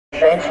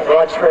events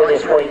right through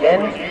this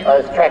weekend,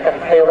 both track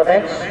and field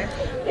events.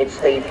 It's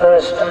the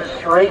first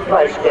 3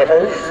 place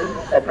getters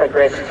that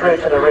progress through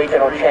to the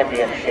regional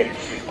championships.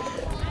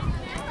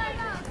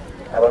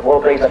 It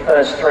will be the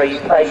first 3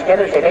 place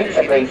getters in each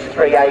of these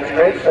 3 age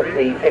groups of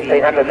the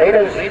 1500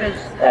 metres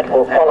that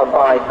will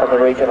qualify for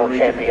the regional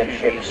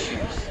championships.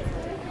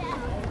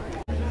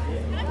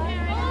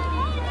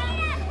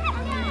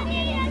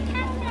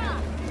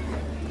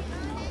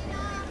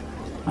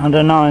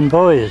 Under 9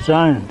 boys,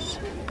 zones.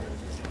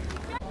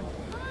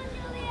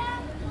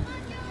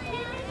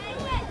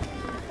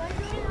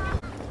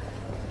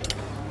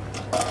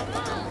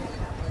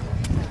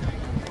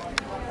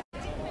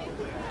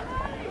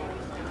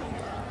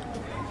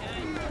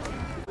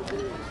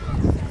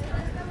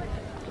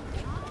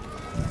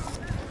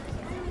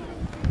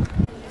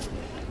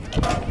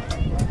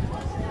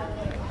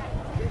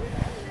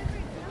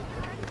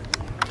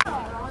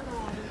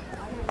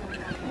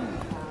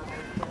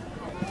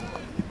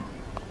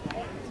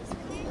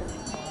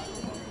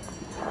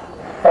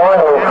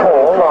 Final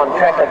call on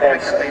track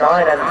events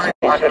 9 and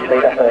 200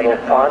 metre hurdle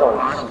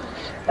finals.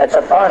 That's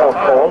a final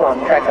call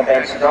on track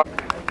events 9.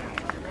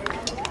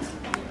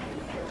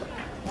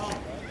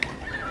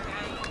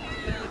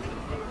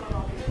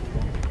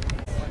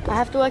 I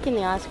have to work in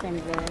the ice cream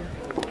van.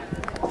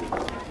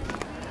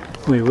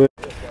 We will.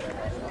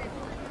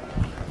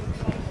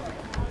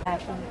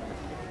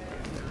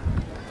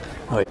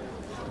 Oh.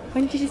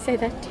 When did you say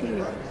that to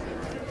me?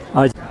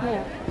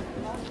 Yeah.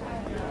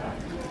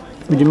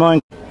 Would you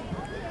mind?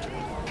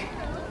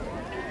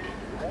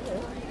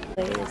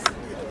 Please.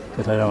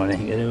 Because I don't want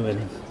anything to do with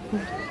him.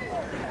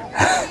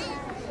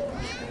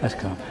 That's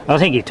calm. I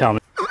think he told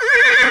me.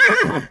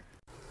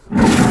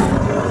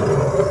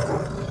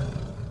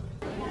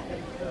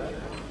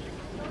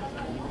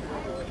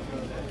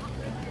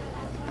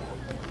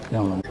 Go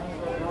on.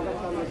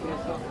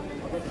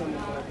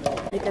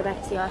 I go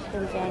back to the ice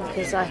cream van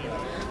because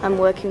I'm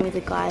working with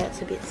a guy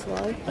that's a bit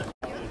slow.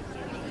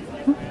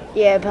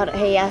 Yeah, but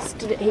he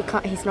asked,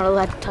 he's not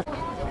allowed to touch.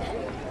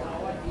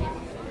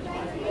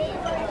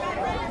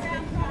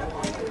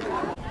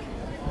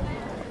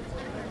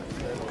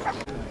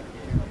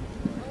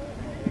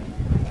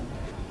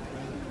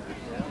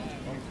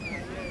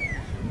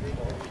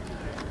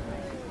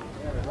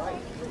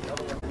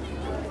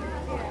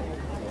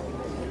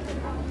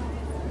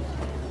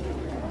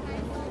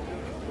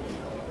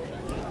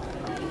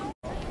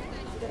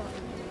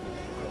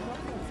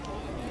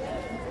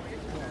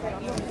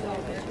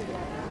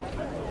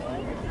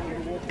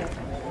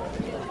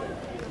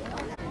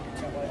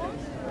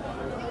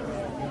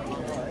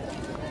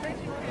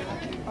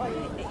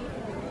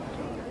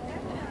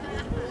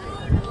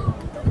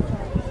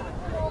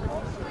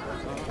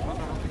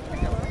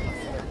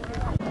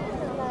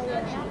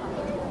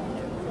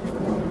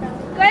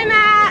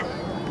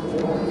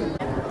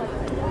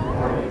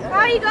 How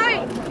are you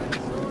going?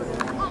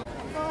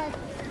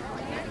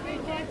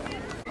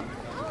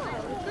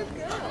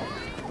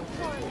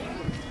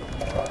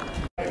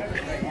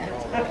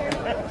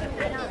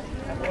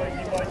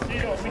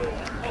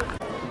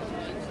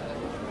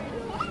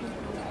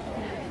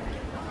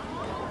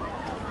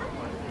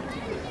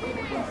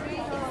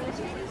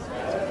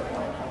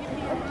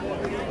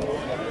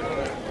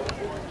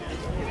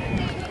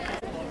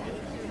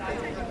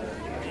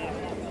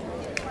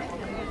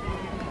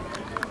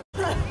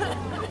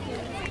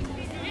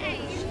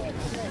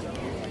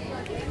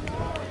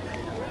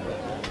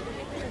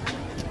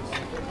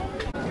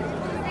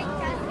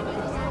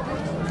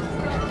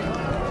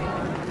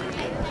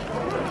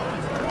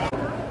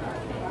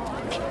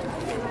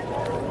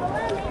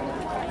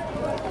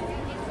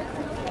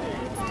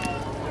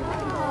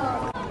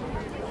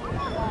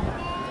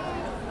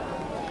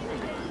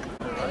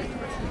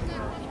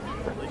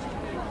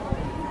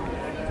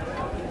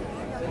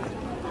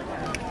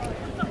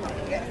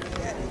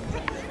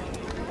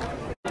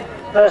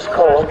 First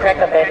call, track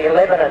event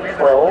 11 and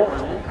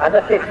 12,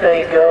 under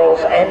 15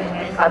 girls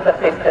and under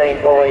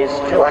 15 boys,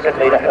 200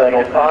 metre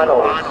hurdle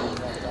finals.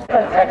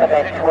 Track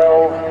event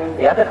 12,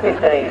 the under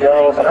 15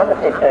 girls and under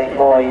 15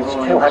 boys,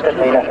 200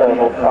 metre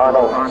hurdle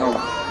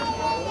finals.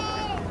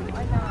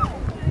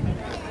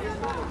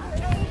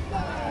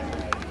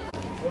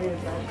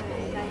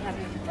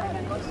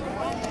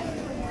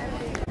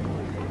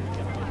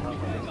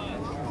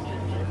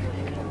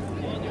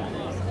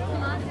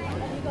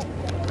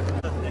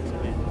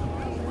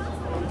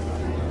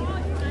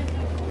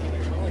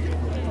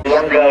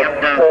 Younger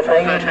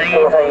 13s,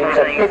 14s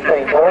and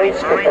 15 boys,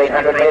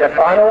 1500 metre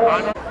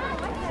finals.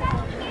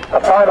 A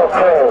final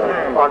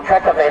call on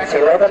track events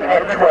 11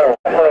 and 12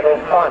 hurdle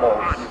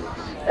finals.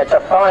 It's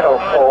a final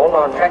call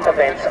on track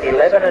events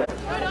 11 and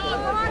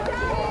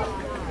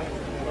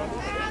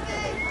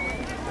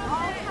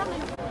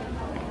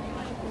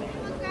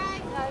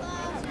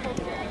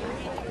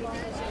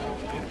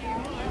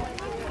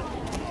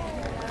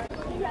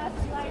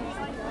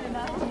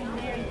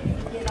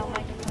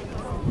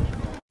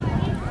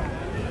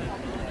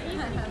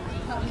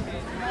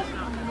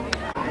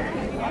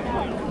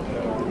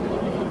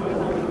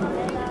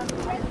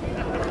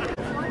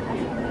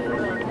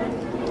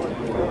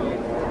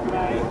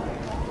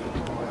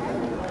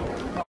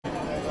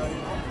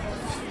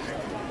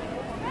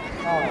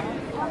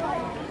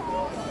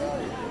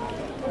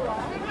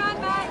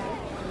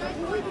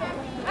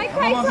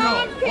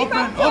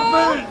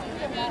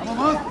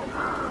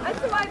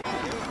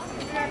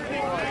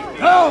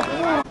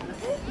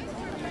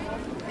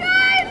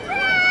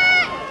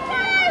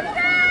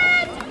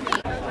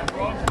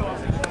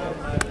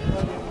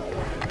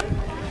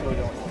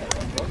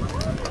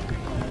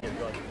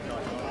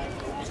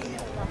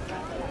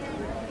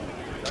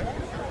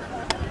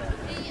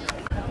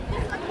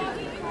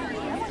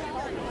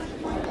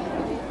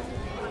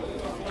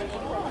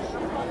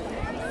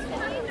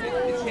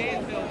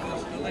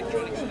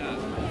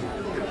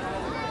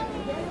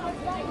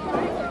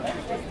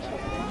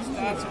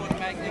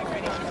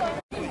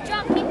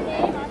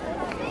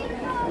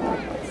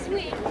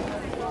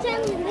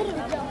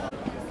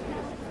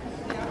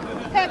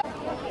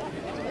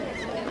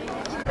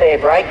Fair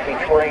break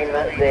between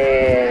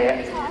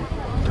their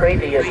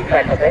previous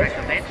track event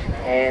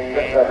and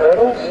the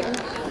hurdles.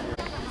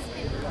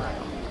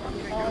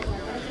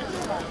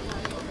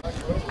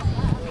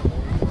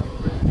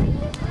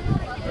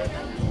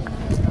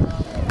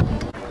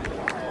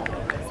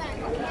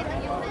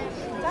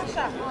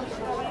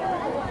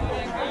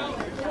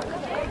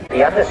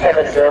 The under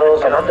 7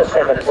 girls and under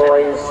 7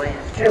 boys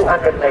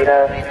 200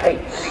 metre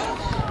heats.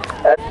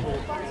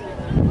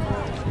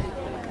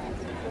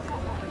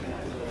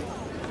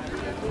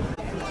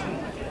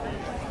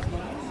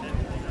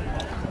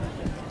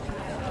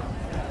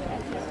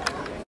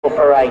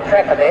 For a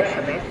track event.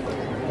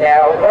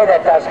 Now, where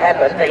that does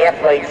happen, the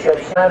athlete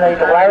should no need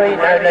to worry,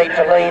 no need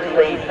to leave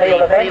the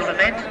field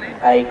event.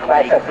 A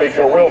clash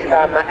official will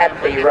come at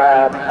the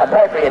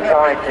appropriate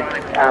time to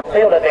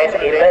field event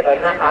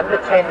 11, under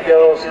 10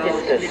 girls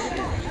discus.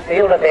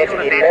 Field event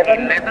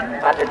 11,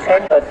 under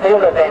 10,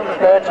 field event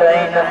 13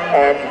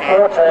 and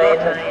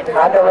 14,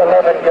 under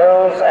 11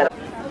 girls and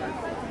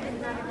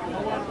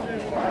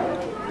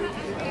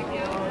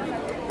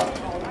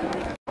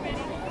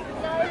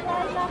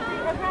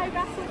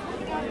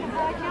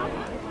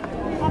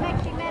I'm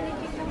actually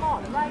managing them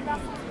on. Ray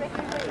Russell's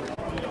referee.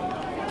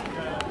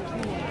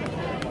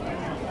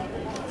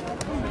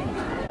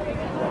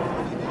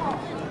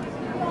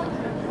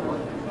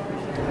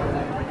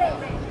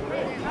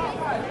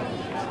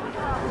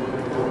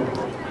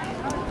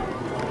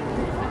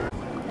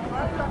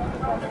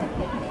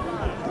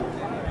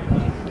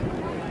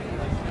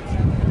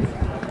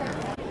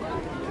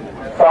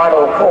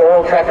 final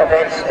call, track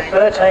events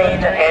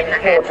 13 and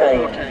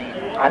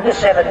 14. Under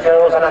 7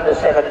 girls and under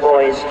 7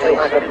 boys,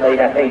 200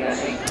 metre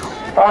heats.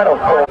 Final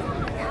call.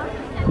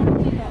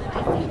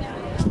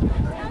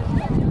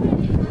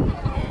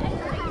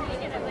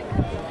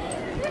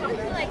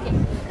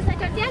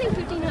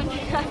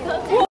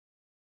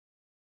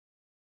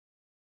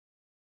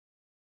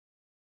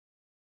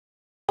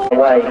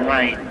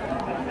 Away.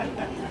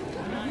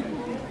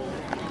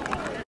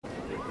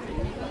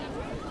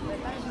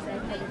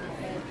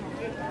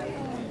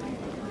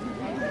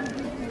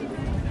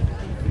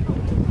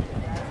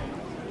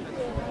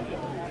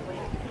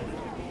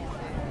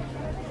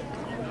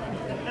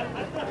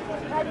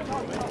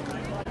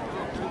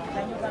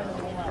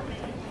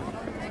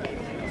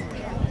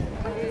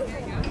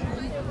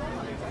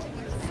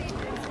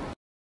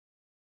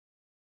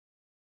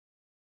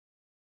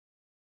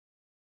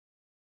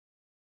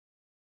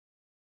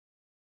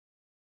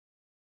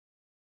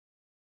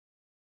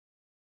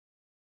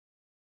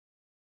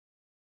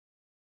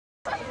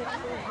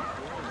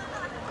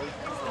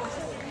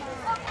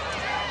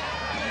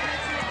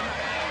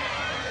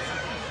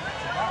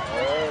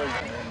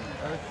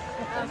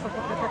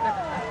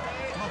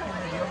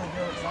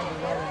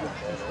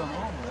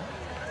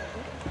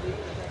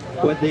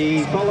 With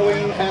the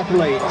following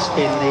athletes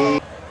in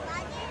the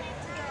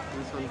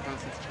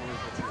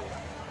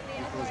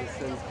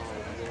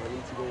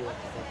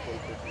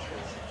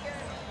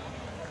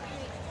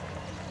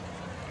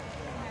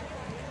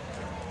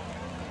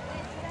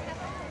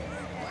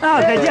Oh,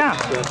 good job.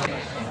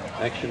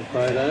 Action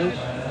photos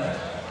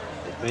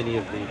of many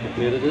of the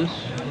competitors.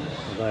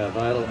 Are they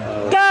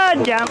available?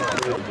 Good job.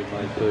 You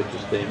may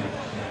purchase them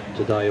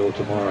today or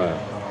tomorrow.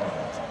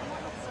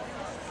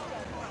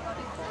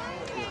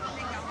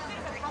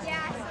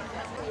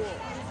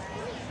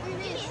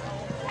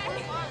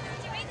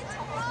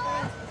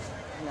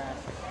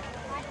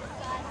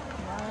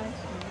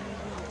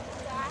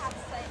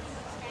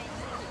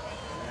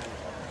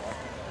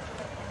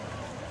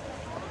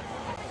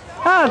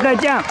 Oh,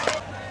 good job.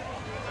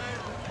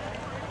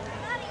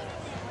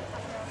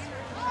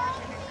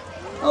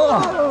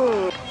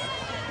 Oh.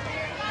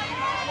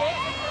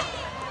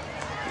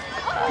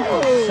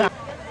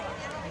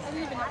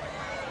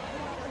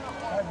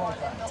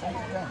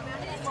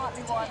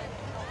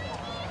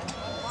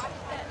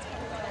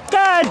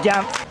 Good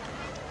jump.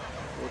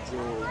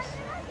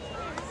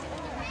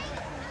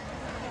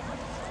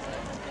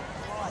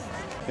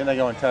 Then they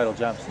go on total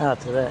jumps.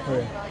 After that,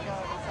 yeah.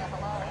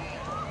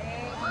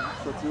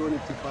 So you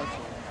wanted to pass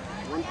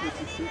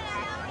 156.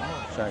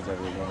 Shane's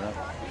over there warming up.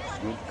 It's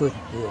good. Good,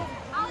 yeah.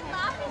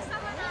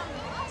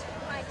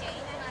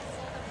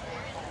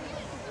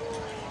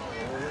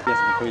 He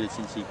hasn't competed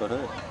since he got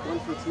hurt.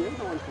 148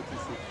 or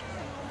 156?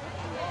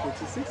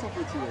 46 or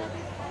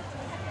 48?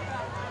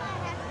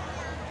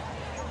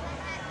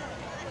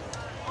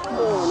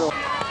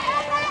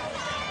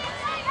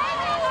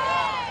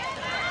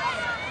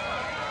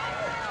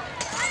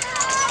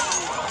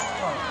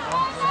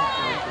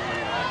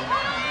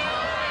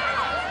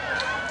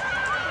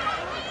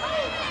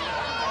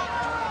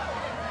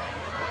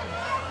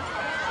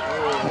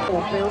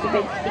 for field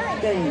event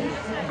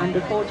 16,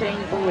 under 14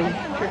 boys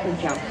triple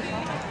jump.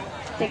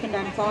 Second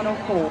and final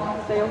call,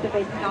 field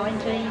event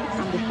 19,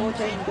 under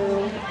 14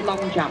 girls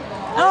long jump.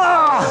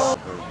 Oh!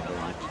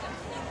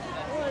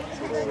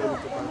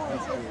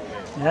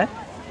 Yeah?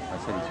 I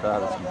said his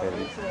father's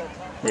competitive.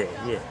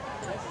 Yeah.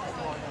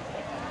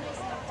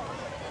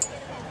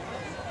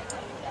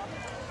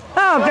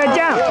 Oh, good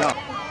jump!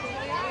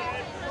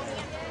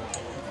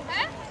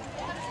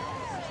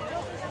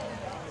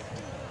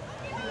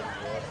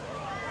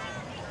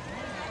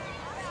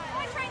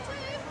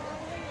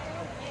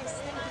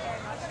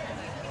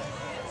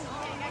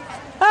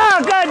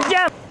 Oh, good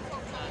jump!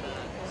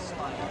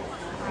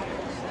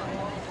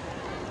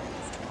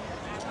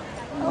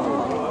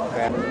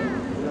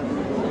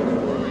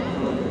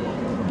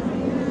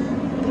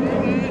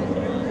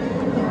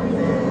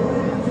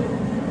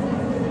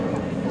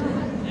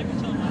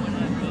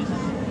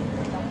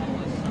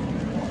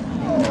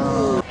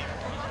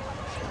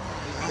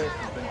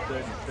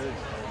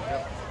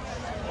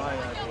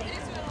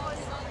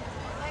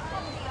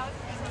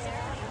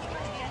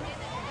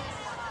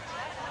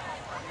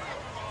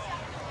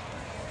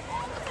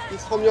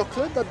 He's from your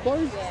club, that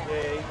boy?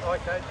 Yeah,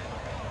 okay.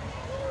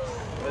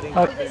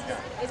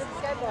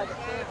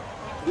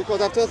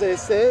 Because after the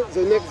essay,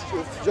 the next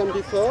jump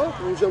before,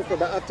 you jump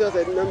about after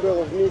the number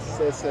of miss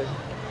essay.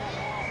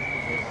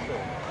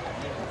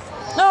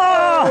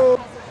 Oh!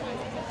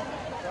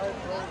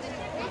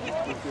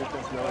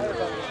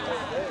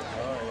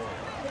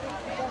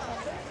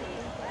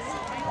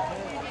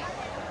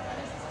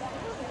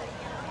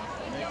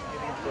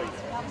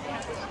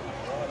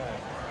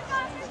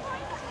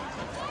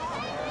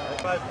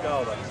 Both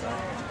gold, I'd say.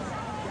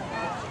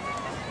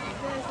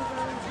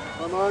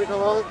 Come on,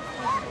 come on.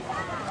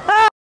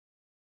 Ah!